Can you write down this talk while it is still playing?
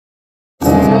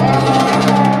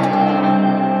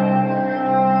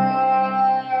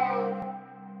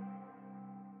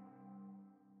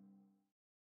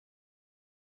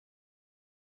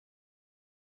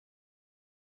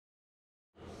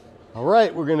All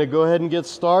right, we're going to go ahead and get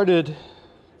started.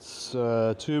 It's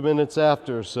 2 minutes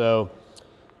after, so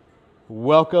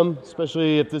welcome,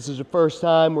 especially if this is your first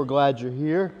time. We're glad you're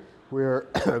here. We're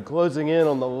closing in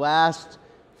on the last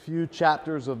few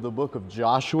chapters of the book of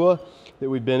Joshua that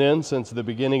we've been in since the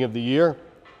beginning of the year.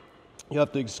 You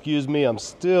have to excuse me, I'm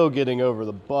still getting over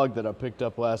the bug that I picked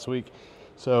up last week.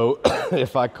 So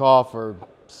if I cough or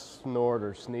snort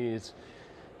or sneeze,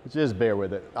 just bear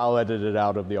with it. I'll edit it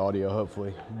out of the audio,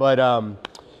 hopefully. But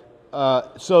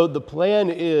so the plan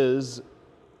is,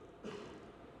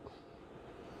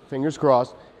 fingers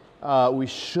crossed, we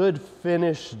should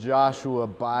finish Joshua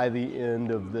by the end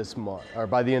of this month, or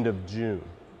by the end of June.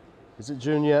 Is it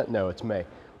June yet? No, it's May.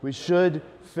 We should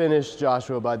finish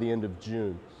Joshua by the end of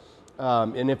June.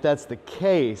 And if that's the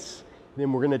case,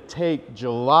 then we're going to take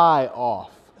July off.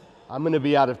 I'm going to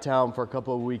be out of town for a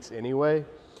couple of weeks anyway.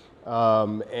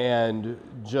 And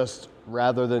just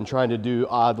rather than trying to do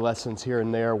odd lessons here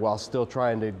and there while still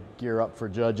trying to gear up for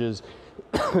judges,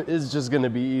 it's just going to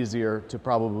be easier to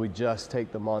probably just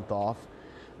take the month off.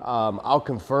 I'll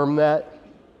confirm that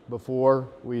before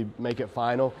we make it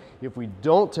final. If we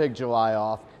don't take July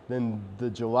off, then the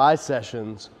July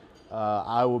sessions,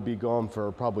 I will be gone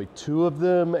for probably 2 of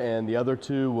them, and the other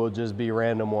 2 will just be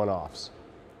random one-offs.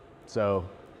 So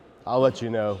I'll let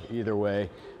you know either way.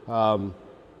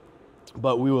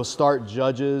 But we will start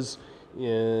Judges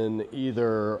in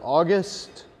either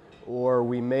August, or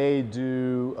we may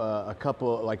do a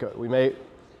couple, we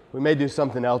may do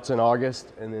something else in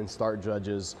August and then start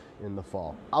Judges in the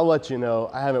fall. I'll let you know.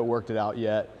 I haven't worked it out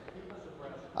yet.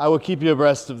 I will keep you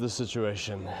abreast of the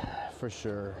situation for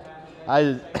sure.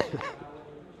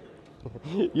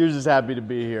 You're just happy to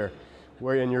be here,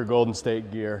 wearing your Golden State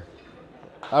gear.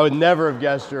 I would never have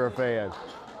guessed you're a fan.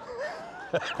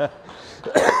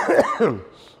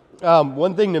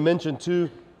 One thing to mention too,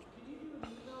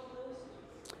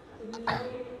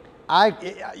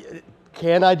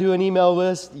 can I do an email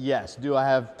list? Yes. Do I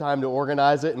have time to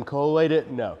organize it and collate it?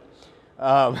 No.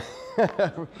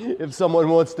 If someone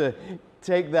wants to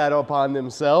take that upon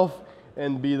themselves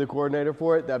and be the coordinator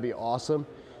for it, that'd be awesome.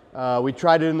 We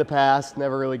tried it in the past,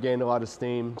 never really gained a lot of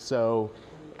steam. So,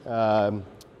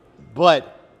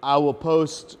 but I will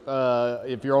post,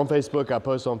 if you're on Facebook, I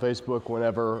post on Facebook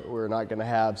whenever we're not going to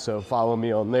have, so follow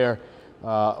me on there,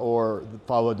 or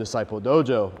follow Disciple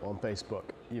Dojo on Facebook,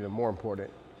 even more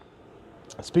important.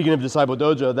 Speaking of Disciple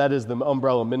Dojo, that is the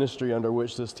umbrella ministry under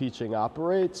which this teaching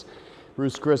operates.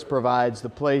 Bruce Chris provides the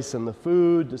place and the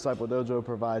food. Disciple Dojo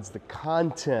provides the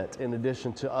content in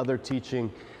addition to other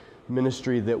teaching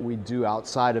ministry that we do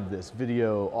outside of this: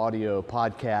 video, audio,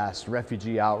 podcast,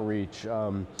 refugee outreach.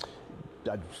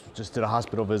 I just did a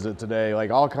hospital visit today, like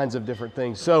all kinds of different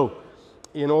things. So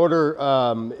in order,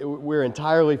 we're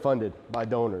entirely funded by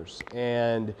donors.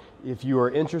 And if you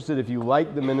are interested, if you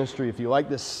like the ministry, if you like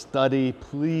this study,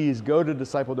 please go to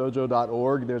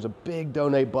discipledojo.org. There's a big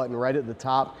donate button right at the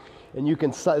top. And you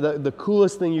can, the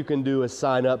coolest thing you can do is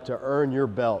sign up to earn your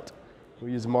belt.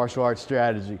 We use martial arts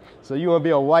strategy. So you want to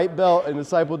be a white belt in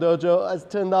Disciple Dojo, that's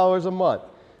 $10 a month.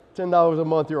 $10 a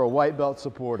month, you're a white belt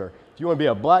supporter. If you want to be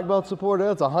a black belt supporter,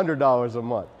 that's $100 a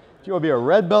month. If you want to be a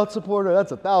red belt supporter,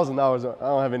 that's $1,000. I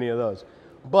don't have any of those.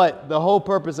 But the whole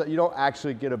purpose that you don't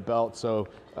actually get a belt, so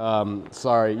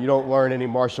sorry, you don't learn any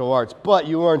martial arts, but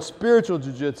you learn spiritual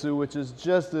jiu-jitsu, which is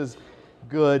just as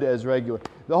good as regular.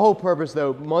 The whole purpose,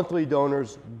 though, monthly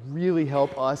donors really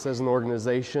help us as an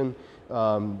organization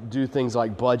do things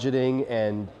like budgeting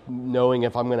and knowing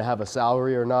if I'm going to have a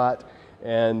salary or not,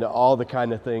 and all the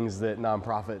kind of things that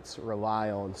nonprofits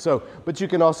rely on. So, but you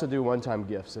can also do one-time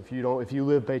gifts if you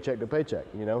live paycheck to paycheck.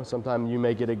 You know, sometimes you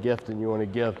may get a gift and you want to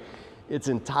give. It's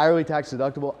entirely tax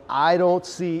deductible. I don't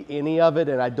see any of it,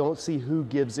 and I don't see who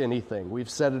gives anything. We've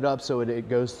set it up so it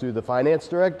goes through the finance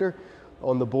director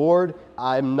on the board.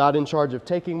 I'm not in charge of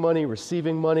taking money,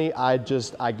 receiving money. I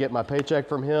get my paycheck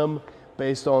from him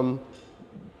based on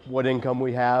what income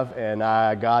we have, and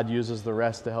God uses the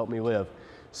rest to help me live.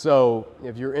 So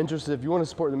if you're interested, if you want to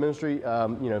support the ministry,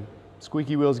 you know,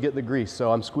 squeaky wheels get the grease.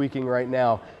 So I'm squeaking right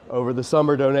now. Over the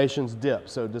summer, donations dip.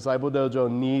 So Disciple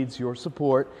Dojo needs your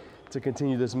support to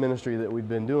continue this ministry that we've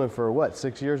been doing for,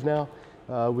 6 years now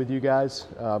with you guys.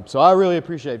 So I really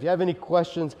appreciate it. If you have any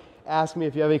questions, ask me.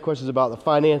 If you have any questions about the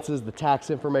finances, the tax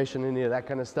information, any of that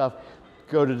kind of stuff,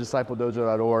 go to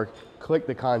discipledojo.org, click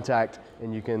the contact,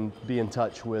 and you can be in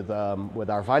touch with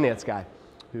our finance guy,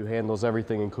 who handles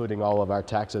everything, including all of our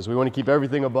taxes. We want to keep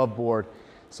everything above board,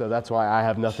 so that's why I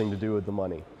have nothing to do with the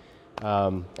money.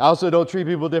 I also don't treat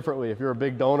people differently. If you're a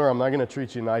big donor, I'm not going to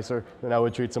treat you nicer than I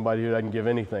would treat somebody who doesn't give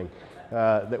anything.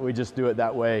 That we just do it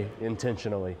that way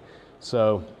intentionally.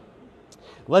 So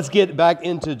Let's get back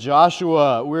into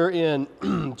Joshua. We're in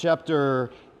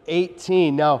chapter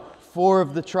 18. Now, 4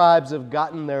 of the tribes have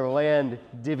gotten their land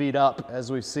divvied up,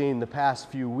 as we've seen the past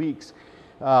few weeks.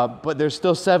 But there's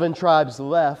still 7 tribes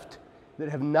left that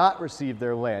have not received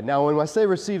their land. Now, when I say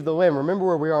receive the land, remember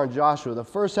where we are in Joshua. The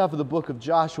first half of the book of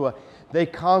Joshua, they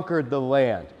conquered the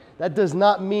land. That does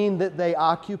not mean that they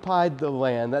occupied the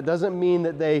land. That doesn't mean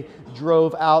that they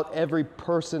drove out every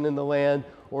person in the land,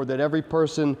 or that every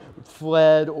person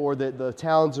fled, or that the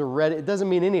towns are ready. It doesn't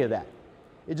mean any of that.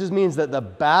 It just means that the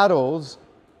battles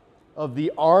of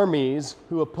the armies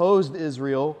who opposed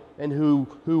Israel and who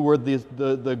were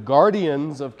the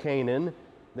guardians of Canaan,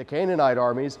 the Canaanite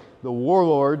armies, the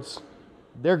warlords,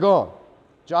 they're gone.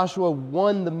 Joshua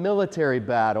won the military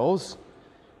battles.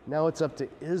 Now it's up to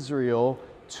Israel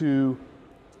to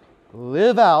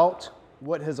live out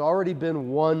what has already been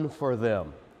won for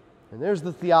them. And there's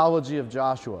the theology of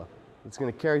Joshua. It's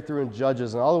going to carry through in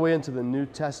Judges and all the way into the New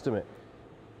Testament.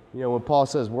 You know, when Paul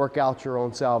says, work out your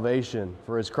own salvation,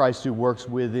 for it's Christ who works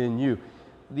within you.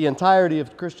 The entirety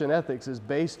of Christian ethics is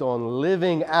based on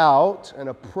living out and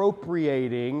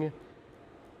appropriating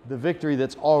the victory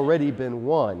that's already been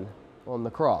won on the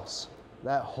cross.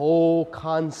 That whole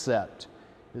concept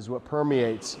is what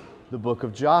permeates the book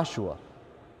of Joshua,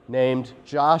 named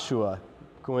Joshua,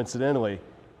 coincidentally,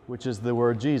 which is the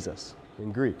word Jesus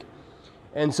in Greek.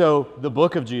 And so the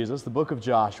book of Jesus, the book of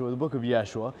Joshua, the book of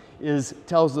Yeshua,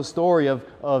 tells the story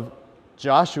of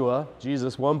Joshua,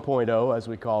 Jesus 1.0 as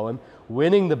we call him,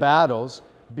 winning the battles,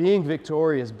 being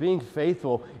victorious, being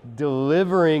faithful,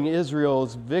 delivering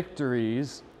Israel's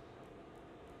victories,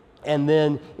 and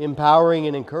then empowering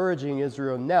and encouraging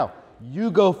Israel. Now, you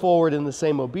go forward in the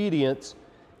same obedience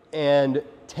and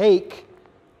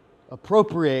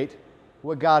appropriate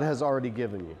what God has already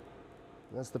given you.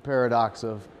 That's the paradox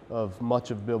of much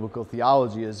of biblical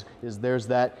theology is there's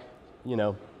that,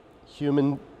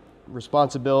 human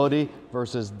responsibility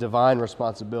versus divine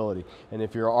responsibility. And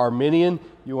if you're Arminian,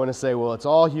 you want to say, well, it's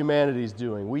all humanity's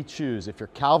doing. We choose. If you're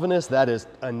Calvinist, that is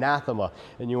anathema.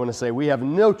 And you want to say, we have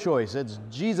no choice. It's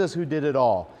Jesus who did it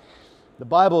all. The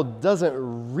Bible isn't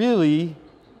really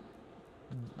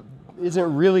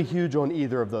huge on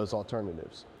either of those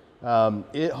alternatives.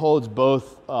 It holds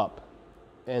both up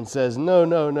and says,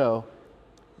 no.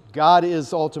 God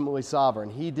is ultimately sovereign.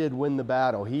 He did win the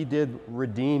battle. He did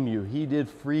redeem you. He did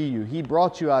free you. He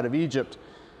brought you out of Egypt.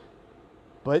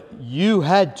 But you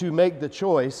had to make the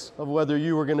choice of whether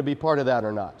you were going to be part of that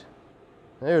or not.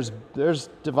 There's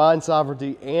divine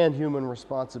sovereignty and human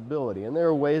responsibility. And there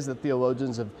are ways that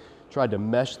theologians have tried to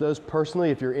mesh those. Personally,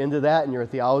 if you're into that and you're a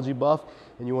theology buff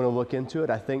and you want to look into it,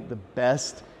 I think the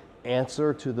best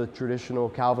answer to the traditional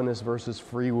Calvinist versus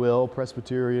free will,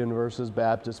 Presbyterian versus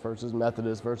Baptist versus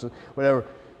Methodist versus whatever,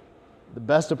 the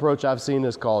best approach I've seen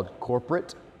is called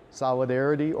corporate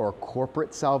solidarity or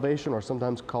corporate salvation, or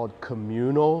sometimes called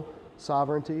communal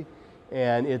sovereignty.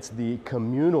 And it's the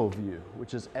communal view,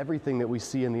 which is everything that we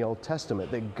see in the Old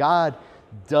Testament, that God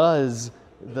does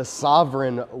the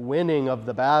sovereign winning of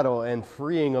the battle and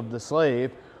freeing of the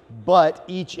slave, but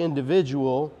each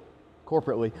individual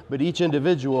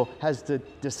has to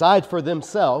decide for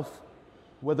themselves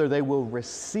whether they will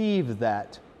receive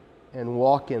that and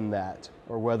walk in that,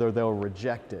 or whether they'll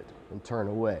reject it and turn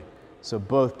away. So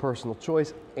both personal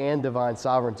choice and divine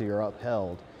sovereignty are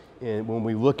upheld when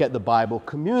we look at the Bible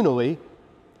communally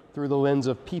through the lens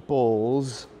of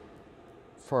peoples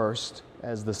first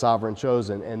as the sovereign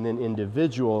chosen, and then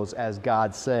individuals as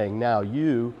God saying, now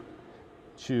you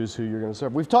choose who you're going to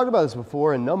serve. We've talked about this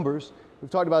before in Numbers. We've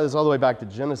talked about this all the way back to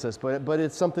Genesis, but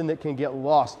it's something that can get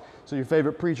lost. So your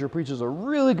favorite preacher preaches a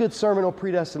really good sermon on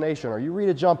predestination, or you read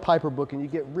a John Piper book and you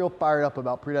get real fired up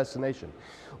about predestination.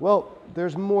 Well,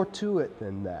 there's more to it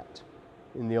than that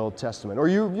in the Old Testament. Or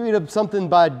you read something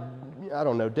by,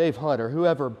 Dave Hunt or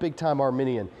whoever, big-time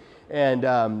Arminian,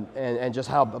 and just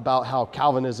about how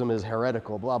Calvinism is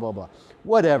heretical, blah, blah, blah.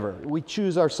 Whatever. We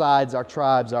choose our sides, our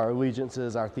tribes, our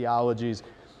allegiances, our theologies.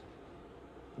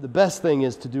 The best thing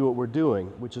is to do what we're doing,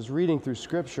 which is reading through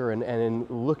Scripture and in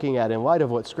looking at, in light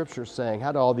of what Scripture is saying,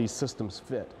 how do all these systems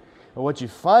fit? And what you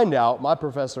find out, my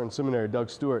professor in seminary, Doug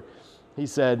Stewart, he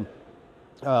said,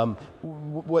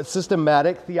 what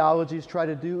systematic theologies try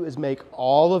to do is make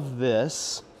all of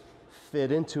this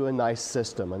fit into a nice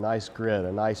system, a nice grid,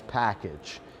 a nice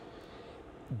package.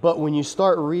 But when you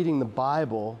start reading the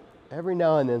Bible, every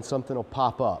now and then something will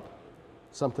pop up.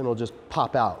 Something will just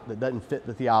pop out that doesn't fit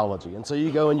the theology. And so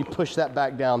you go and you push that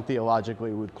back down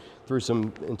theologically through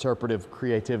some interpretive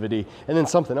creativity, and then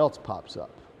something else pops up.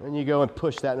 And you go and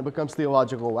push that, and it becomes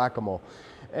theological whack-a-mole.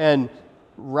 And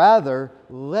Rather,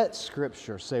 let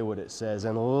Scripture say what it says,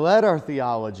 and let our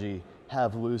theology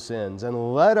have loose ends,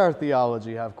 and let our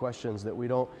theology have questions that we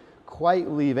don't quite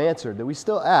leave answered, that we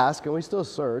still ask, and we still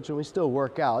search, and we still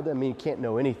work out. Doesn't mean you can't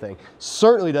know anything.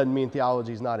 Certainly doesn't mean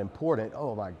theology is not important.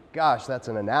 Oh my gosh, that's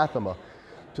an anathema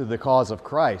to the cause of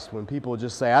Christ. When people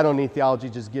just say, I don't need theology,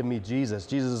 just give me Jesus.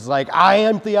 Jesus is like, I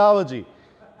am theology.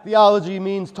 Theology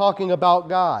means talking about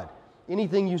God.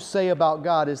 Anything you say about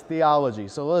God is theology.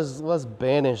 So let's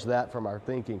banish that from our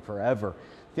thinking forever.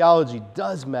 Theology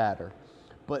does matter,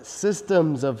 but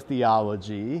systems of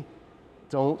theology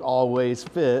don't always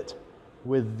fit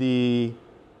with the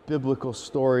biblical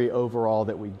story overall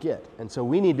that we get. And so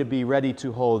we need to be ready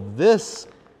to hold this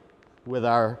with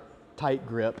our tight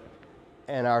grip,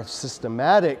 and our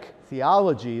systematic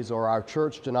theologies or our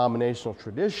church denominational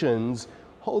traditions,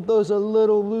 hold those a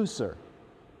little looser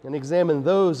and examine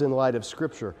those in light of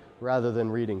Scripture rather than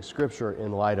reading Scripture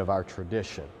in light of our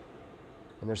tradition.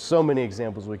 And there's so many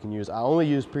examples we can use. I only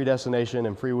use predestination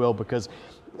and free will because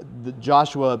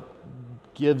Joshua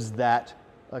gives that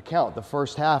account. The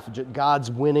first half,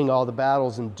 God's winning all the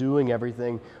battles and doing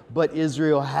everything, but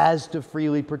Israel has to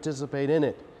freely participate in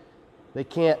it. They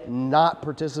can't not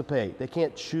participate. They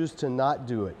can't choose to not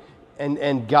do it.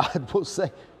 And God will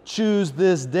say, choose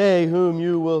this day whom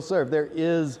you will serve. There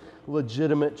is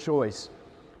legitimate choice.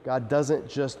 God doesn't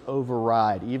just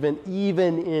override, even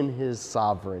in His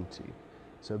sovereignty.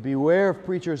 So beware of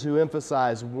preachers who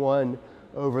emphasize one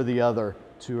over the other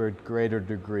to a greater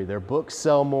degree. Their books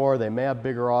sell more, they may have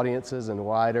bigger audiences and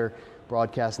wider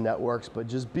broadcast networks, but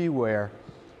just beware.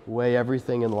 Weigh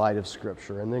everything in light of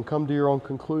Scripture, and then come to your own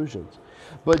conclusions.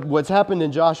 But what's happened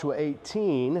in Joshua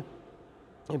 18,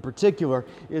 in particular,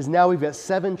 is now we've got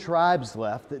 7 tribes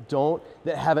left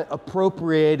that haven't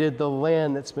appropriated the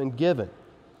land that's been given.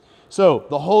 So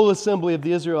the whole assembly of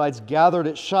the Israelites gathered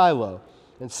at Shiloh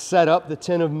and set up the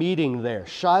tent of meeting there.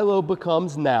 Shiloh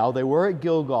becomes now, they were at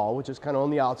Gilgal, which is kind of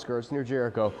on the outskirts near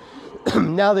Jericho.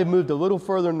 Now they've moved a little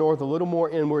further north, a little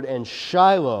more inward, and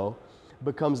Shiloh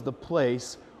becomes the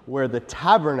place where the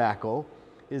tabernacle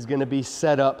is going to be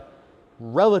set up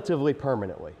relatively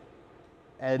permanently.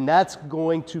 And that's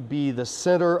going to be the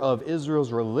center of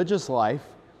Israel's religious life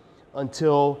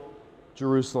until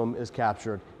Jerusalem is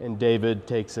captured and David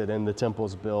takes it and the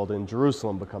temple's built and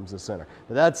Jerusalem becomes the center.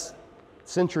 But that's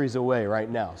centuries away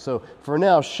right now. So for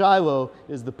now, Shiloh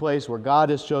is the place where God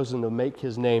has chosen to make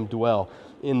His name dwell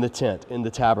in the tent, in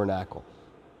the tabernacle.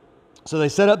 So they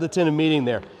set up the tent of meeting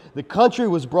there. The country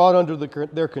was brought under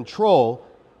their control,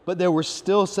 but there were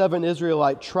still 7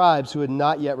 Israelite tribes who had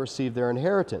not yet received their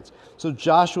inheritance. So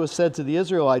Joshua said to the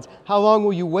Israelites, how long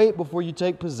will you wait before you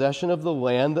take possession of the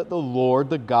land that the Lord,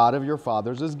 the God of your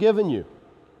fathers, has given you?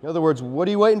 In other words, what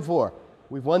are you waiting for?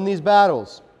 We've won these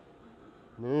battles.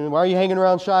 Why are you hanging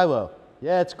around Shiloh?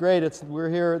 Yeah, it's great. We're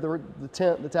here at the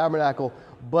tent, the tabernacle,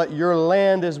 but your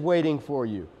land is waiting for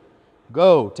you.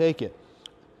 Go, take it.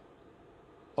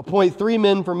 Appoint 3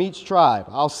 men from each tribe.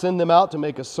 I'll send them out to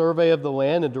make a survey of the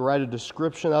land and to write a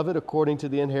description of it according to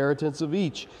the inheritance of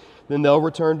each. Then they'll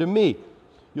return to me.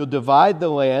 You'll divide the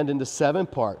land into 7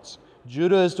 parts.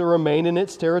 Judah is to remain in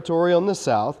its territory on the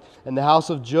south, and the house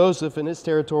of Joseph in its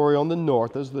territory on the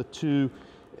north. Those are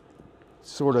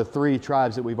the 3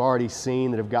 tribes that we've already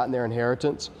seen that have gotten their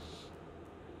inheritance.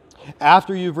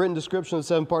 After you've written description of the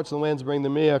 7 parts of the land to bring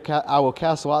them to me, I will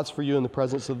cast lots for you in the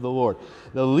presence of the Lord.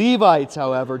 The Levites,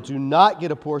 however, do not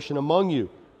get a portion among you,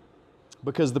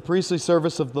 because the priestly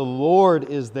service of the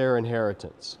Lord is their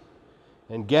inheritance.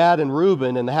 And Gad and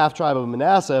Reuben and the half-tribe of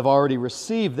Manasseh have already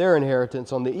received their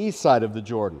inheritance on the east side of the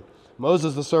Jordan.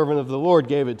 Moses, the servant of the Lord,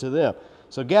 gave it to them.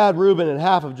 So Gad, Reuben, and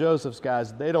half of Joseph's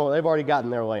guys, they've already gotten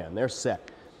their land. They're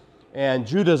set. And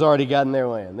Judah's already gotten their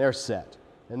land. They're set.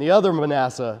 And the other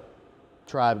Manasseh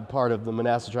tribe, part of the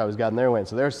Manasseh tribe, has gotten their land,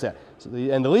 so they're set.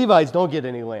 And the Levites don't get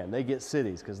any land. They get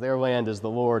cities because their land is the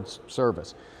Lord's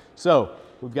service. So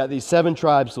we've got these 7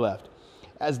 tribes left.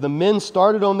 As the men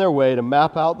started on their way to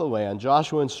map out the land,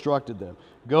 Joshua instructed them,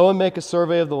 go and make a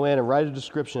survey of the land and write a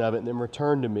description of it, and then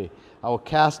return to me. I will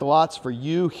cast lots for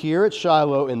you here at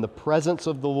Shiloh in the presence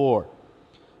of the Lord.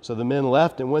 So the men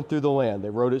left and went through the land. They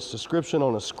wrote its description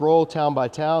on a scroll, town by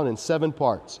town, in 7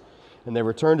 parts. And they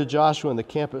returned to Joshua in the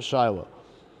camp at Shiloh.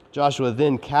 Joshua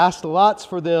then cast lots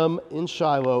for them in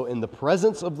Shiloh in the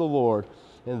presence of the Lord,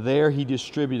 and there he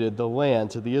distributed the land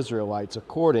to the Israelites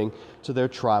according to their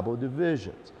tribal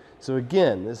divisions. So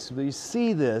again, we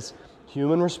see this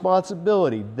human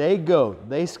responsibility. They go,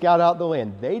 they scout out the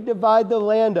land, they divide the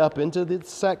land up into the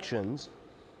sections,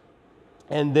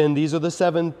 and then these are the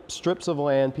 7 strips of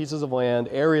land, pieces of land,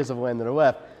 areas of land that are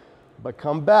left. But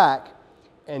come back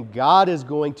And God is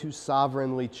going to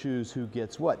sovereignly choose who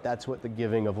gets what. That's what the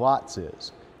giving of lots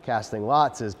is. Casting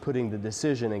lots is putting the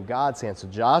decision in God's hands. So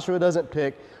Joshua doesn't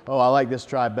pick, oh, I like this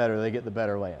tribe better, they get the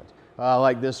better land. I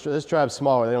like this tribe's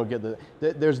smaller, they don't get the...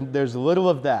 There's little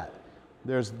of that.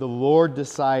 There's the Lord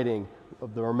deciding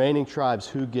of the remaining tribes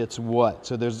who gets what.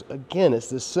 So there's, again, it's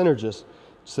this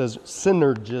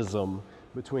synergism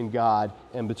between God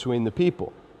and between the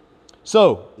people.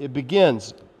 So it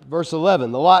begins, verse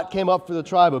 11, the lot came up for the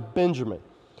tribe of Benjamin.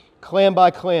 Clan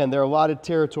by clan, their allotted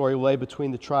territory lay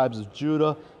between the tribes of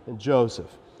Judah and Joseph.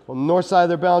 On the north side of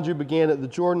their boundary began at the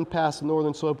Jordan, past the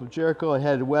northern slope of Jericho, and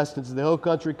headed west into the hill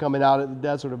country, coming out at the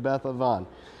desert of Beth Aven.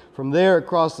 From there, it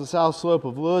crossed the south slope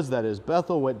of Luz, that is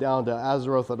Bethel, went down to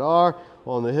Azaroth Adar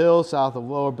on the hill south of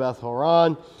lower Beth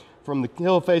Horon. From the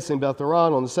hill facing Beth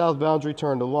Horon on the south boundary,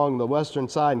 turned along the western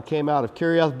side and came out of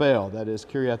Kiriath Baal, that is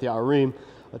Kiriath Yearim,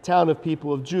 a town of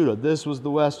people of Judah. This was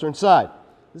the western side.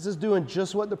 This is doing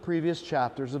just what the previous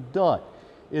chapters have done,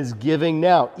 is giving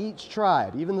now each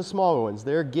tribe, even the smaller ones,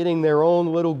 they're getting their own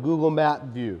little Google map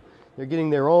view. They're getting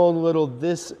their own little,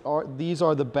 these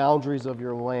are the boundaries of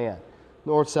your land.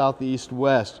 North, south, east,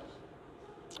 west.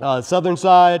 The southern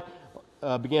side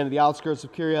began at the outskirts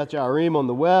of Kiriath Yearim on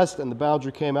the west, and the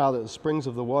boundary came out at the springs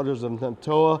of the waters of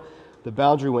Nemtoah. The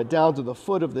boundary went down to the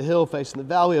foot of the hill facing the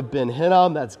valley of Ben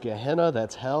Hinnom, that's Gehenna,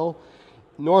 that's hell.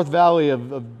 North valley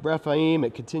of Rephaim,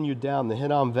 it continued down the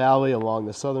Hinnom Valley along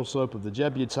the southern slope of the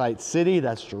Jebusite city,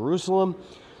 that's Jerusalem,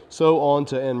 so on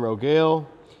to En Rogel.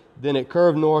 Then it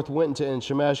curved north, went into En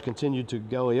Shemesh, continued to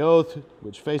Gelioth,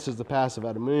 which faces the pass of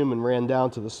Adumim, and ran down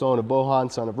to the stone of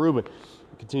Bohan, son of Reuben.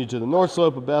 It continued to the north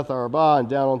slope of Beth Arabah and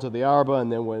down onto the Arabah,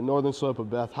 and then went northern slope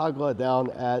of Beth Hagla down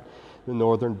at the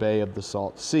northern bay of the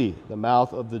Salt Sea, the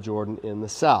mouth of the Jordan in the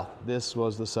south. This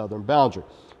was the southern boundary.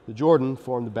 The Jordan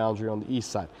formed the boundary on the east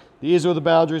side. These are the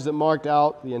boundaries that marked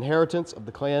out the inheritance of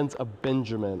the clans of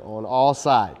Benjamin on all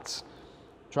sides.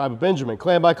 Tribe of Benjamin,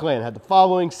 clan by clan, had the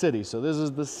following cities. So this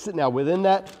is the, now within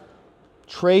that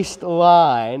traced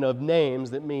line of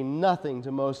names that mean nothing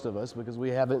to most of us because we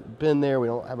haven't been there, we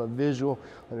don't have a visual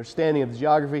understanding of the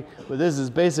geography, but this is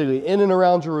basically in and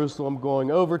around Jerusalem,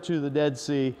 going over to the Dead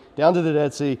Sea, down to the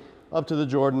Dead Sea, up to the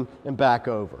Jordan, and back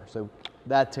over. So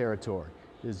that territory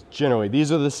is generally, these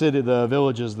are the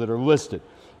villages that are listed.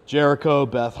 Jericho,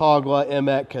 Beth Hogla,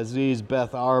 Emek, Kaziz,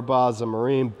 Beth Arba,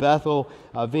 Zamarim, Bethel,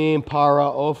 Avim, Para,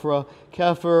 Ophrah,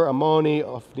 Kepher, Ammoni,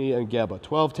 Ophni, and Geba.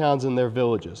 12 towns and their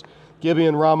villages.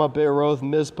 Gibeon, Ramah, Beeroth,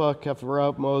 Mizpah,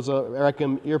 Kephirah, Moza,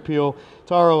 Erekim, Irpeel,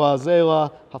 Tarolah,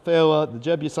 Zela, Haphelah, the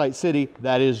Jebusite city,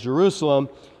 that is Jerusalem,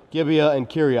 Gibeah, and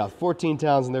Kiriath. 14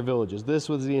 towns and their villages. This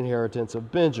was the inheritance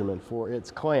of Benjamin for its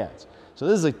clans. So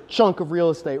this is a chunk of real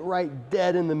estate right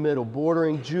dead in the middle,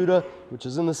 bordering Judah, which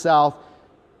is in the south.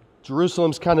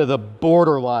 Jerusalem's kind of the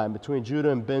borderline between Judah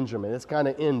and Benjamin. It's kind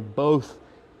of in both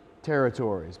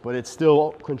territories, but it's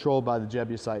still controlled by the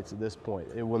Jebusites at this point.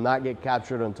 It will not get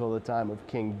captured until the time of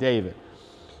King David.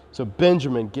 So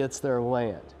Benjamin gets their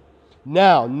land.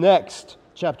 Now, next,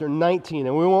 chapter 19,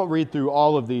 and we won't read through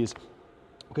all of these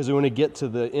because we want to get to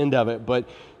the end of it, but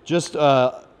just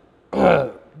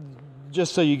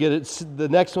just so you get it, the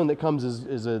next one that comes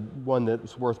is a one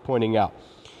that's worth pointing out.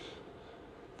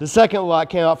 The second lot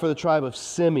came out for the tribe of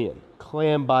Simeon,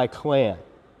 clan by clan.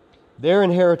 Their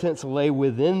inheritance lay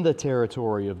within the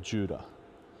territory of Judah.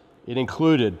 It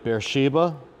included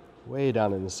Beersheba, way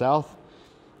down in the south,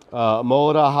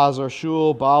 Moladah, Hazar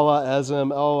Shul, Bala,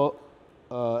 Ezem, El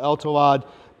Tolad,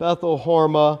 Bethel,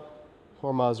 Hormah.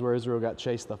 Hormah is where Israel got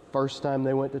chased the first time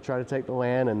they went to try to take the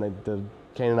land, and the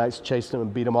Canaanites chased them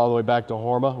and beat them all the way back to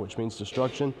Hormah, which means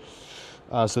destruction.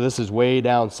 So this is way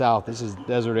down south. This is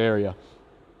desert area.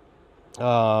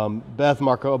 Beth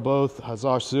Markoboth,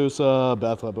 Hazar Susa,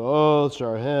 Beth Lebaoth,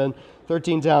 Sharhen,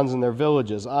 13 towns and their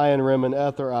villages, Ayin, Rimmon,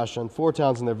 Ether, Ashan, 4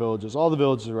 towns and their villages, all the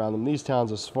villages around them, these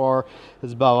towns as far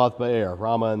as Baalath Be'er,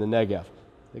 Ramah and the Negev.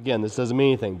 Again, this doesn't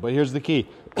mean anything, but here's the key.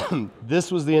 This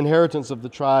was the inheritance of the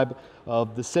tribe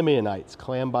of the Simeonites,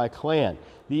 clan by clan.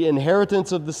 The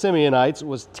inheritance of the Simeonites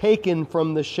was taken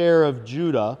from the share of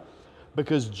Judah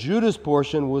because Judah's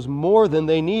portion was more than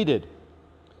they needed.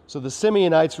 So the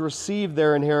Simeonites received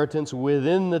their inheritance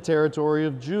within the territory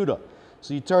of Judah.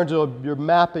 So you turn to your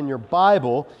map in your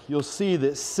Bible, you'll see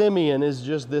that Simeon is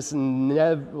just this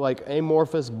like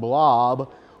amorphous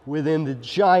blob within the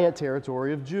giant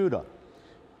territory of Judah.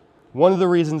 One of the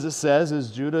reasons it says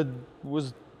is Judah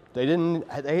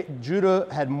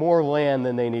had more land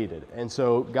than they needed. And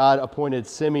so God appointed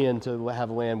Simeon to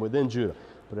have land within Judah.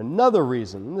 But another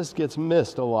reason, and this gets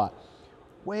missed a lot,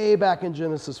 way back in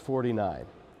Genesis 49,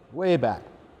 way back,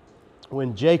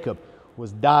 when Jacob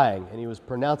was dying, and he was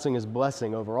pronouncing his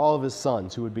blessing over all of his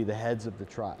sons, who would be the heads of the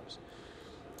tribes.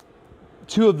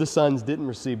 2 of the sons didn't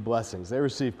receive blessings. They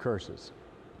received curses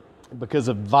because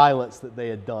of violence that they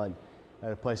had done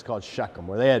at a place called Shechem,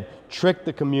 where they had tricked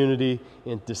the community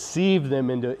and deceived them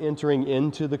into entering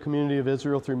into the community of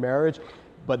Israel through marriage,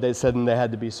 but they said they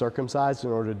had to be circumcised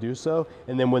in order to do so.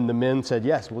 And then when the men said,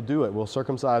 yes, we'll do it, we'll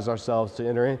circumcise ourselves to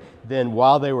enter in, then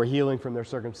while they were healing from their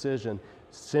circumcision,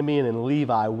 Simeon and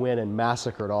Levi went and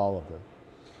massacred all of them.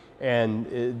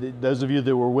 And those of you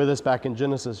that were with us back in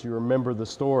Genesis, you remember the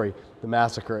story, the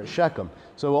massacre at Shechem.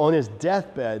 So on his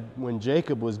deathbed, when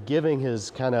Jacob was giving his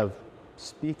kind of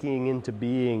speaking into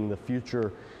being the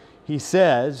future, he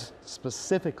says,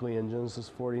 specifically in Genesis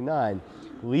 49,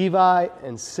 Levi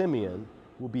and Simeon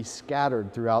will be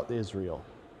scattered throughout Israel.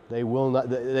 They will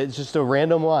not, it's just a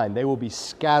random line. They will be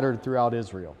scattered throughout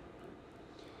Israel.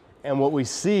 And what we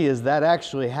see is that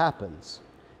actually happens.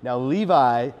 Now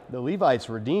the Levites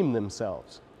redeemed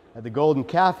themselves. At the golden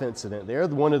calf incident, they're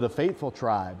one of the faithful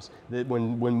tribes that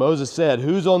when Moses said,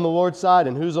 who's on the Lord's side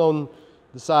and who's on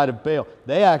the side of Baal,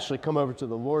 they actually come over to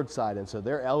the Lord's side, and so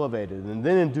they're elevated. And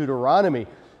then in Deuteronomy,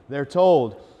 they're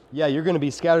told, yeah, you're going to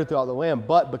be scattered throughout the land,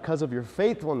 but because of your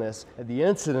faithfulness at the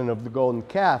incident of the golden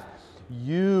calf,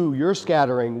 your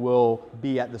scattering will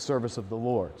be at the service of the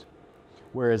Lord.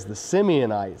 Whereas the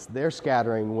Simeonites, their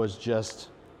scattering was just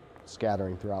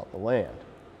scattering throughout the land.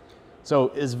 So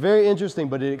it's very interesting,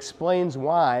 but it explains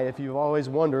why, if you've always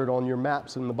wondered on your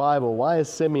maps in the Bible, why is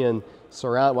Simeon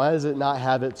surrounded? Why does it not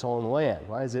have its own land?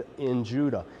 Why is it in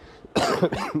Judah?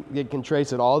 It can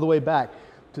trace it all the way back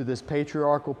to this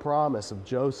patriarchal promise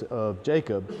of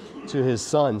Jacob to his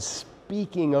sons,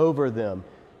 speaking over them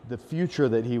the future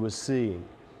that he was seeing,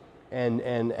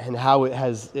 and how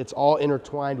it's all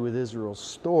intertwined with Israel's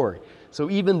story. So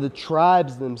even the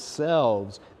tribes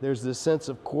themselves, there's this sense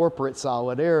of corporate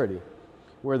solidarity,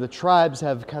 where the tribes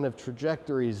have kind of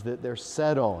trajectories that they're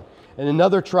set on. And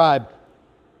another tribe,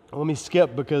 let me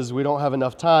skip because we don't have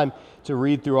enough time to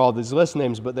read through all these list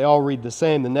names, but they all read the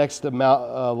same. The next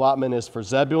allotment is for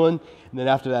Zebulun, and then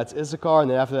after that's Issachar,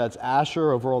 and then after that's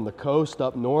Asher over on the coast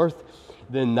up north,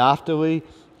 then Naphtali,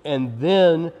 and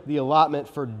then the allotment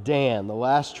for Dan, the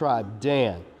last tribe,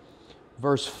 Dan.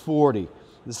 Verse 40.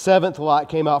 The 7th lot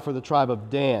came out for the tribe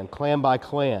of Dan, clan by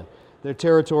clan. Their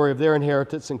territory of their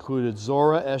inheritance included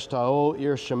Zorah, Eshtaol,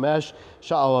 Ir Shemesh,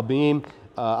 Sha'alabim,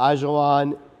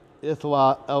 Aijalon,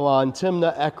 Ithla, Elon,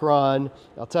 Timnah, Ekron,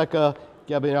 Eltekah,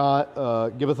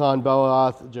 Gibbethon,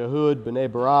 Beloth, Jehud,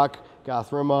 Bnei Barak,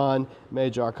 Gath Rimmon, Me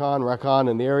Jarkon,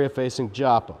 Rakan, and the area facing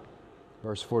Joppa.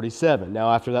 Verse 47.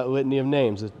 Now after that litany of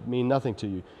names that mean nothing to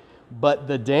you. But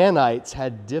the Danites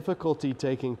had difficulty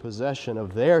taking possession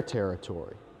of their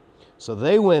territory. So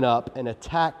they went up and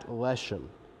attacked Leshem,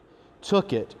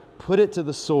 took it, put it to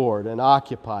the sword, and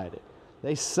occupied it.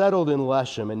 They settled in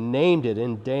Leshem and named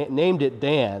it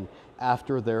Dan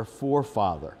after their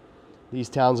forefather. These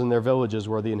towns and their villages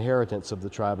were the inheritance of the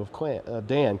tribe of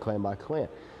Dan, clan by clan.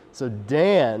 So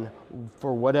Dan,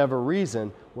 for whatever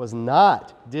reason,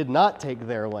 did not take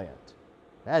their land.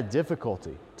 They had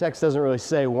difficulty. Text doesn't really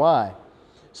say why.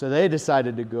 So they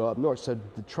decided to go up north. So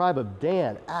the tribe of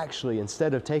Dan actually,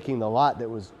 instead of taking the lot that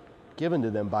was given to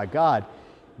them by God,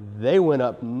 they went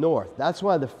up north. That's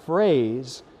why the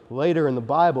phrase later in the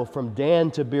Bible, from Dan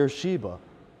to Beersheba,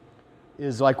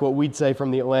 is like what we'd say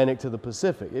from the Atlantic to the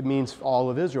Pacific. It means all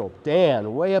of Israel.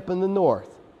 Dan, way up in the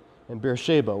north, and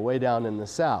Beersheba, way down in the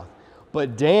south.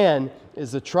 But Dan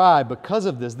is a tribe. Because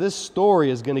of this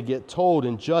story is going to get told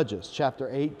in Judges chapter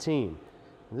 18.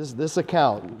 This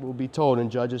account will be told in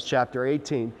Judges chapter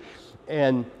 18.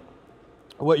 And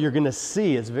what you're going to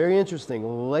see is very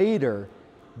interesting. Later,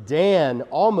 Dan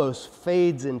almost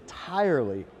fades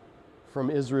entirely from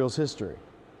Israel's history.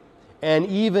 And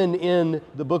even in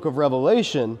the book of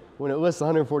Revelation, when it lists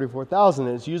 144,000,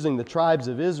 and it's using the tribes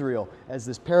of Israel as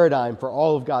this paradigm for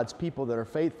all of God's people that are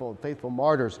faithful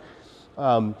martyrs,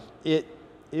 it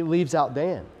leaves out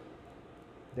Dan.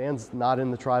 Dan's not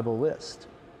in the tribal list.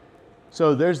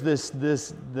 So there's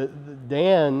the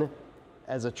Dan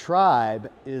as a tribe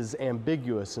is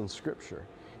ambiguous in Scripture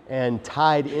and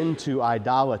tied into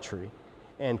idolatry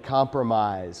and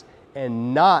compromise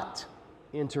and not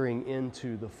entering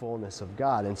into the fullness of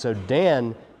God. And so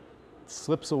Dan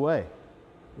slips away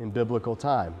in biblical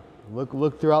time.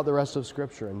 Look throughout the rest of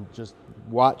Scripture and just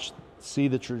see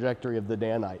the trajectory of the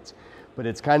Danites. But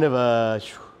it's kind of a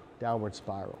downward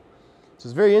spiral. So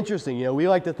it's very interesting. You know, we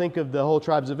like to think of the whole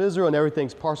tribes of Israel and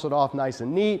everything's parceled off nice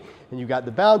and neat, and you've got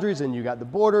the boundaries, and you've got the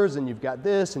borders, and you've got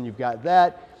this, and you've got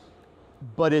that.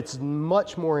 But it's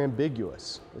much more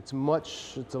ambiguous. It's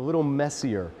a little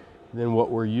messier than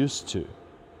what we're used to.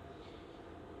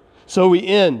 So we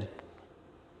end.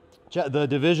 The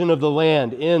division of the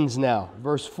land ends now.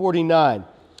 Verse 49.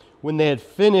 When they had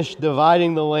finished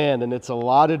dividing the land in its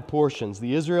allotted portions,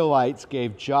 the Israelites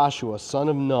gave Joshua, son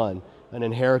of Nun, an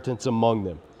inheritance among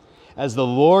them. As the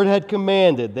Lord had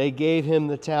commanded, they gave him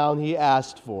the town he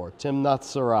asked for,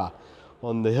 Timnath-Serah,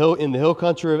 in the hill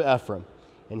country of Ephraim,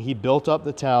 and he built up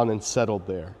the town and settled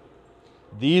there.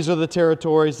 These are the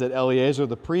territories that Eleazar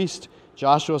the priest,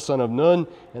 Joshua son of Nun,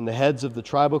 and the heads of the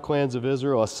tribal clans of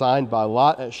Israel assigned by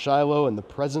lot at Shiloh in the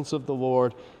presence of the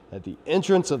Lord at the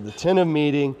entrance of the tent of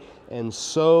meeting, and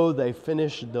so they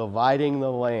finished dividing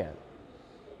the land.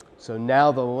 So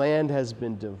now the land has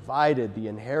been divided, the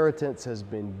inheritance has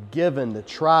been given, the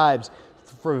tribes,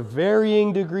 for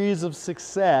varying degrees of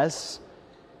success,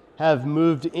 have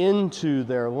moved into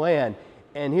their land.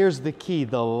 And here's the key,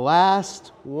 the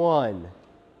last one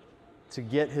to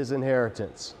get his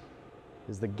inheritance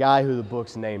is the guy who the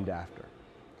book's named after.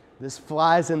 This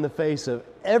flies in the face of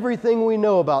everything we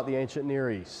know about the ancient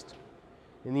Near East.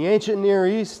 In the ancient Near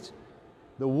East,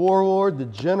 the warlord, the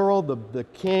general, the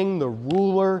king, the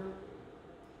ruler,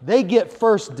 they get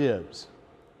first dibs.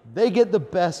 They get the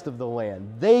best of the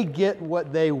land. They get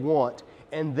what they want,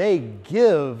 and they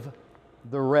give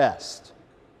the rest.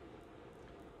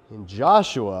 In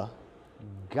Joshua,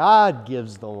 God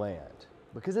gives the land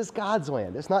because it's God's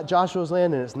land. It's not Joshua's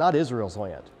land and it's not Israel's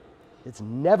land. It's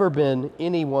never been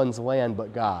anyone's land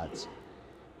but God's.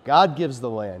 God gives the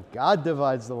land. God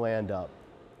divides the land up.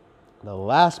 The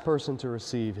last person to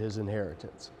receive his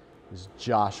inheritance is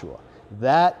Joshua.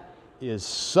 That is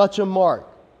such a mark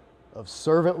of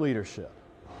servant leadership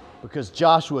because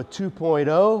Joshua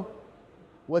 2.0,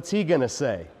 what's he going to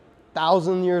say?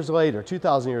 1,000 years later,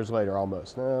 2,000 years later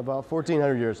almost, about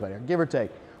 1,400 years later, give or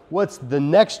take. What's the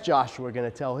next Joshua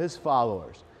going to tell his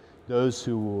followers? Those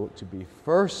who will to be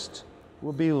first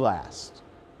will be last.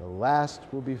 The last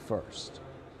will be first.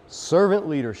 Servant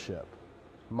leadership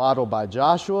modeled by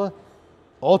Joshua,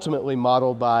 ultimately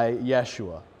modeled by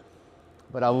Yeshua.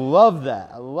 But I love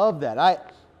that. I love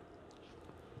that.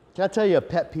 Can I tell you a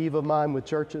pet peeve of mine with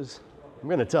churches? I'm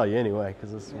going to tell you anyway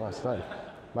because this is my study.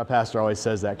 My pastor always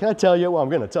says that. Can I tell you? Well, I'm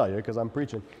going to tell you because I'm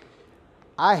preaching.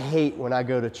 I hate when I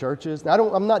go to churches.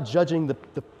 Now, I'm not judging the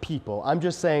people. I'm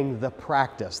just saying the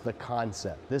practice, the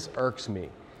concept. This irks me.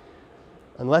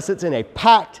 Unless it's in a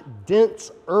packed,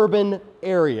 dense, urban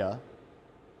area,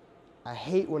 I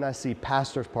hate when I see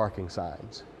pastors' parking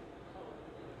signs.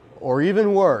 Or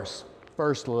even worse,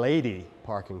 First Lady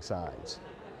parking signs.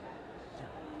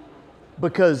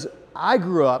 Because I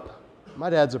grew up, my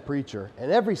dad's a preacher,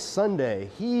 and every Sunday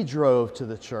he drove to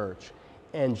the church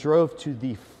and drove to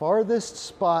the farthest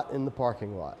spot in the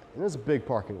parking lot. And it's a big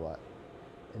parking lot.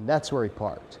 And that's where he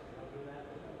parked.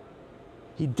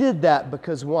 He did that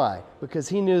because why? Because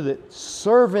he knew that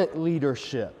servant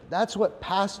leadership, that's what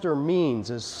pastor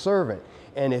means, is servant.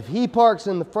 And if he parks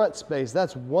in the front space,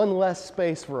 that's one less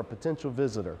space for a potential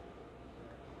visitor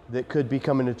that could be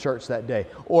coming to church that day.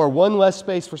 Or one less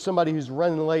space for somebody who's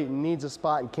running late and needs a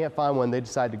spot and can't find one, they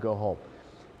decide to go home.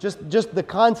 Just the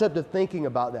concept of thinking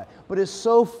about that. But it's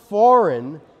so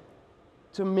foreign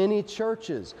to many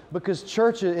churches because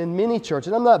in many churches,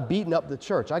 and I'm not beating up the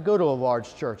church. I go to a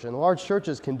large church, and large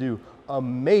churches can do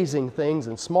amazing things,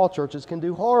 and small churches can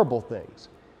do horrible things.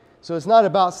 So it's not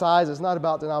about size, it's not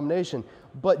about denomination,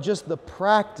 but just the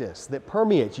practice that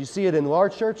permeates. You see it in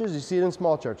large churches, you see it in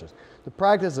small churches. The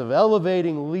practice of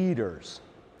elevating leaders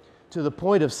to the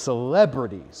point of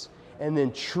celebrities and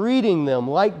then treating them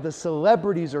like the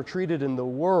celebrities are treated in the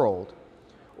world,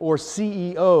 or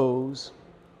CEOs,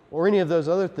 or any of those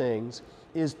other things,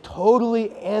 is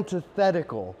totally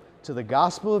antithetical to the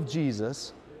gospel of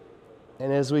Jesus,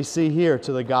 and as we see here,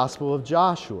 to the gospel of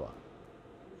Joshua.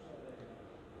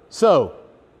 So,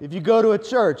 if you go to a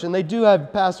church and the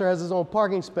pastor has his own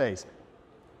parking space,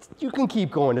 you can keep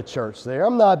going to church there.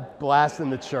 I'm not blasting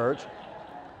the church.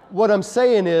 What I'm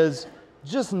saying is,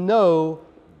 just know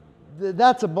that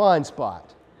that's a blind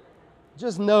spot.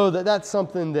 Just know that that's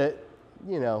something that,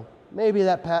 maybe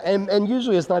that, and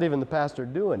usually it's not even the pastor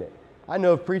doing it. I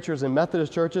know of preachers in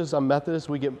Methodist churches. I'm Methodist.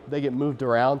 They get moved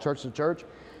around church to church,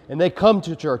 and they come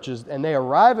to churches and they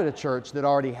arrive at a church that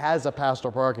already has a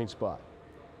pastor parking spot.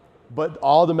 But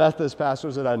all the Methodist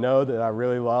pastors that I know that I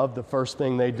really love, the first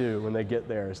thing they do when they get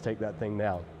there is take that thing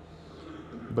down.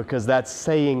 Because that's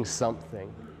saying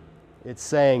something. It's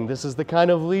saying, this is the kind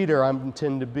of leader I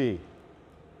intend to be.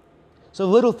 So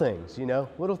little things,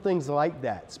 little things like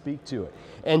that, speak to it.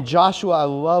 And Joshua, I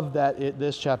love that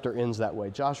this chapter ends that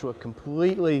way. Joshua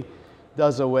completely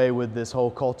does away with this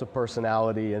whole cult of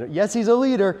personality. And yes, he's a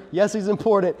leader. Yes, he's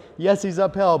important. Yes, he's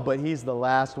upheld, but he's the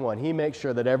last one. He makes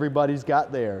sure that everybody's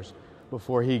got theirs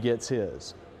before he gets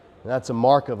his. And that's a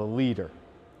mark of a leader.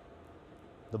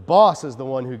 The boss is the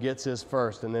one who gets his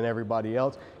first and then everybody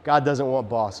else. God doesn't want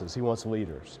bosses. He wants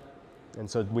leaders. And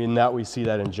so we see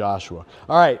that in Joshua.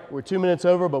 All right, we're 2 minutes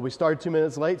over, but we started 2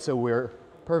 minutes late, so we're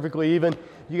perfectly even.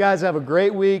 You guys have a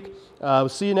great week. We'll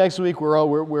see you next week.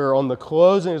 We're on the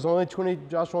closing. There's only 20.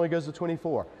 Joshua only goes to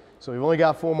 24. So we've only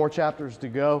got 4 more chapters to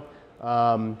go.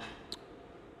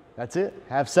 That's it.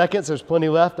 Have seconds. There's plenty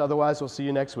left. Otherwise, we'll see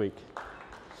you next week.